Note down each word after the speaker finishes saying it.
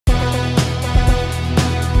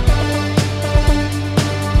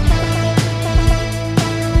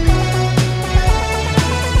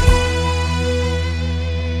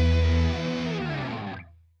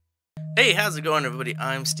Hey, how's it going, everybody?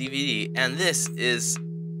 I'm STEVIE, and this is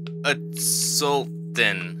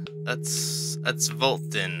Utsvulten.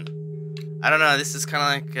 Utsvulten. I don't know. This is kind of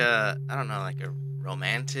like I don't know, like a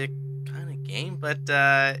romantic kind of game, but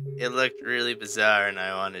it looked really bizarre, and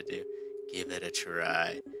I wanted to give it a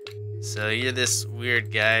try. So you're this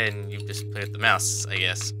weird guy, and you just play with the mouse, I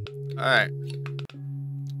guess. All right.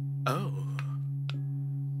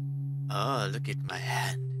 Oh, look at my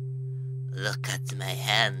hand. Look at my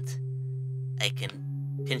hand. I can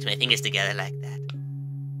pinch my fingers together like that.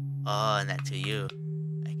 Oh, and that to you.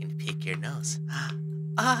 I can pick your nose.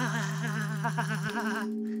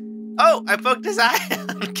 Oh, I poked his eye.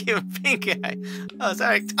 Give him pink eye. Oh,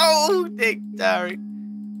 sorry. Oh, sorry.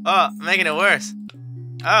 Oh, I'm making it worse.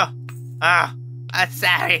 I'm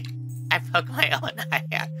sorry. I poked my own eye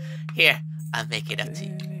out. Here, I'll make it up to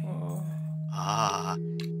you.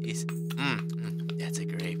 That's a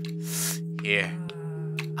grape. Here.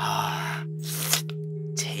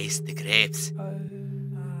 Taste the grapes.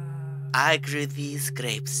 I grew these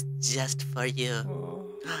grapes just for you.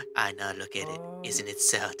 I know, look at it. Isn't it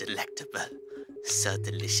so delectable? So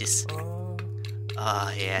delicious.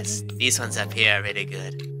 Oh, yes. These ones up here are really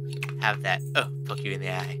good. Have that. Oh, poke you in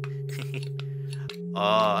the eye.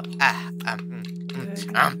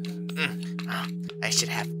 I should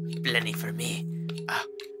have plenty for me.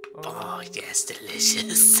 Oh, yes,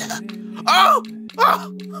 delicious. Oh,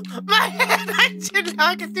 my head! I didn't know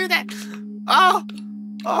I could do that. Oh,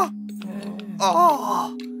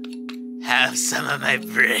 have some of my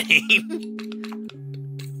brain.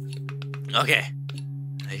 Okay.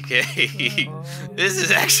 This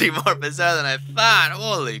is actually more bizarre than I thought.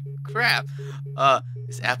 Holy crap.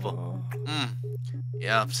 This apple.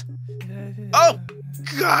 Yups. Oh,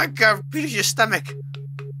 God, got beat of your stomach.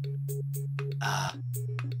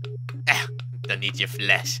 Don't need your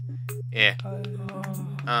flesh. Here.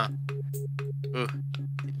 Ooh,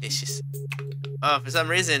 delicious. Oh, for some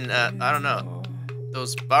reason, I don't know.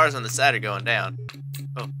 Those bars on the side are going down.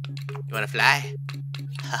 Oh, you wanna fly?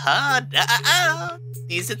 No,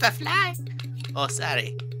 these are the fly. Oh,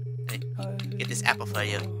 sorry. Get this apple for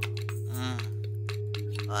you.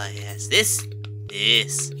 Oh, yes. This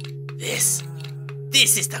is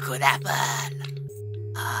the good apple.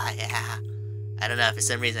 Oh, yeah. I don't know, for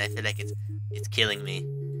some reason I feel like it's killing me.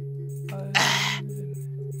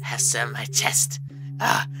 Have some on my chest.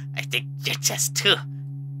 I think your chest too.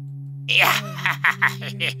 Yeah.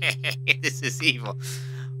 This is evil.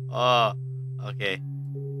 Oh, okay.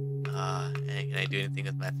 Can I do anything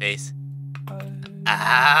with my face?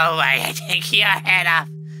 I take your head off.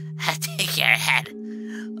 I take your head.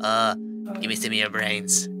 Give me some of your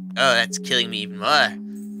brains. Oh, that's killing me even more.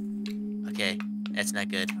 Okay, that's not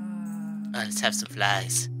good. Let's have some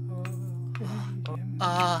flies.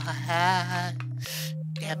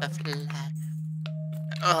 Have a fly.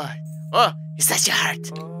 Oh, is that your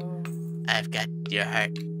heart? I've got your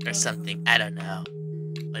heart or something. I don't know.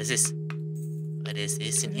 What is this? What is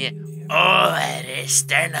this in here? Oh, it is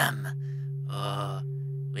sternum. Oh,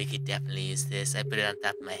 we could definitely use this. I put it on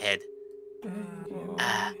top of my head.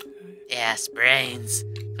 Yes, brains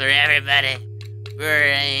for everybody.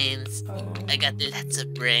 Brains. I got lots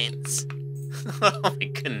of brains. Oh my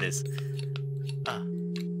goodness.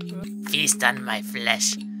 Feast on my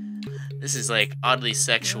flesh. This is like oddly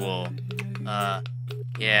sexual.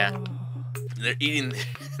 Yeah. They're eating their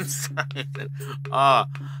inside.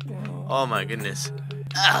 Oh my goodness.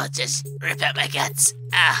 Oh, just rip out my guts.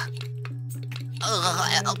 Oh,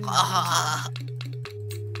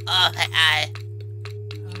 my eye.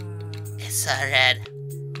 It's so red.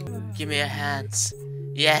 Give me your hands.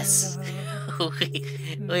 Yes.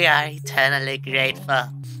 we are eternally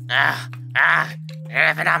grateful.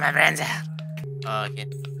 Ripping all my brains out. Oh, okay.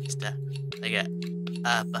 Just like a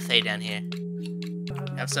buffet down here.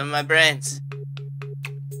 Have some of my brains.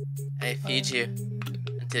 I feed you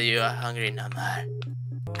until you are hungry no more.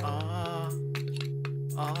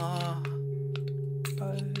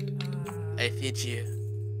 I feed you.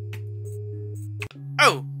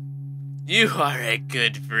 Oh! You are a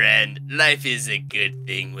good friend. Life is a good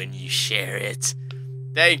thing when you share it.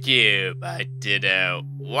 Thank you, my ditto.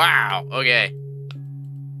 Wow, okay.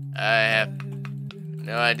 I have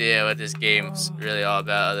no idea what this game's really all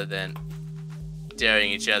about other than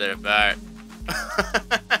tearing each other apart.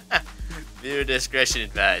 Viewer discretion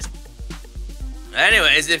advised.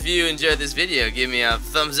 Anyways, if you enjoyed this video, give me a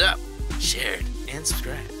thumbs up, share it, and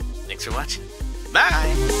subscribe. Thanks for watching.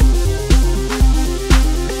 Bye!